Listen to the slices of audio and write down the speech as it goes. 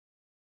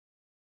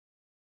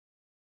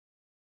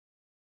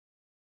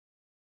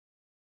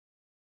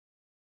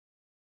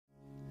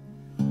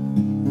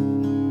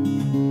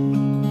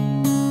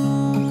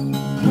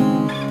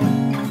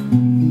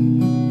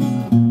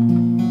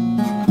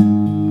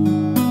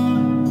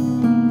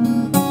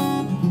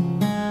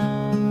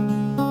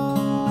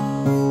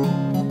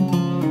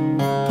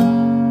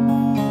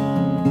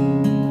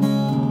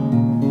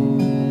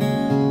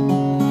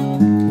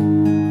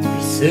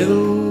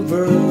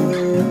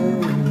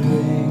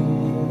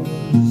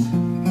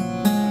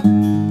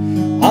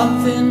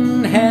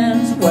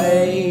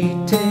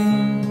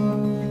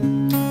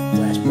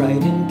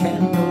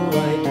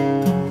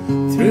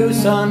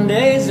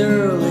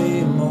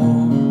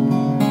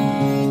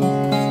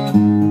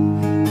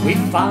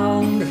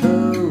found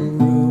her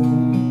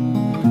room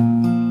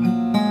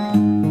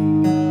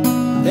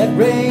that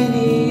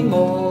rainy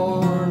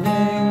morning.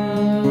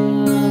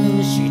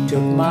 She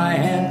took my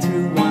hand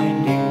through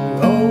winding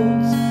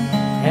roads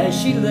as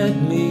she led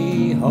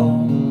me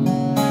home.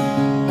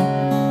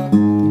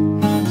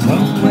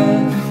 Some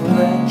red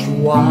French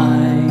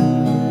wine,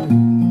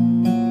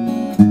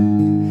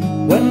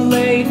 when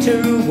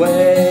later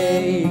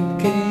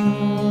waking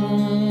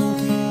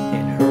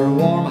in her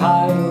warm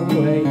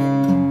hideaway,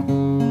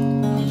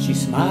 she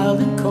smiled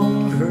and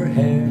combed her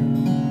hair.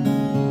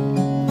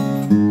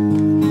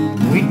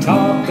 We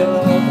talked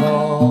of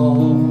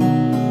all,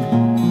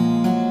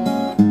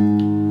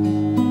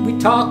 we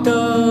talked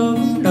of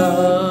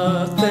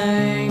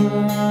nothing.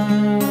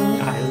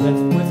 I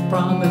left with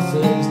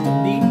promises to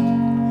meet,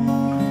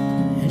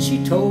 and she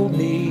told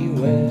me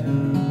where.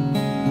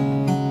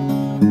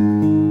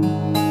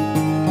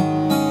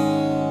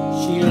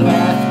 She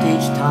laughed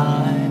each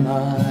time I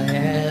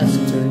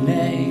asked her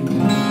name,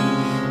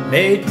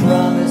 made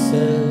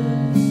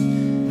promises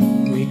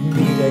we'd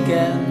meet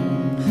again.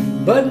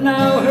 But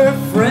now her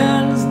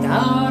friends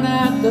down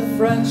at the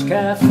French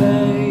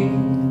cafe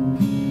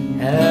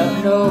have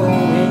no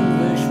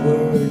English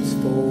words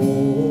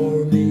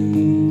for me.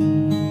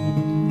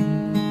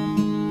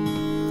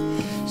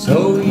 So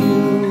you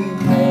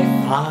may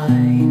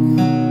find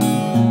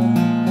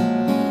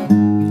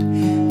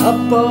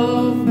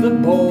above the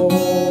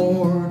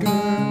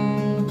border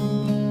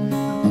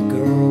a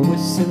girl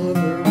with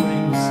silver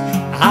wings.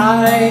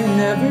 I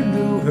never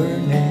knew her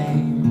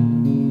name,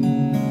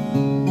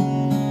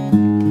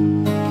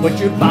 but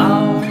you're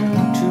bound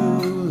to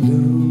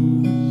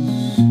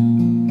lose.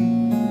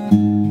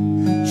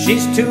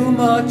 She's too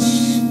much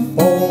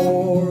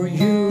for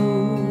you.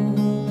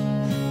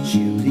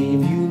 She'll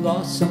leave you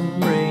lost some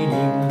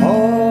rainy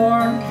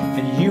morn,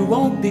 and you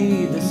won't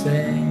be the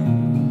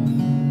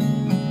same.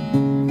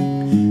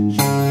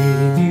 She'll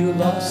leave you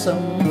lost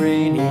some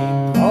rainy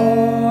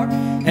morn,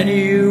 and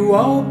you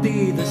won't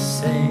be the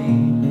same.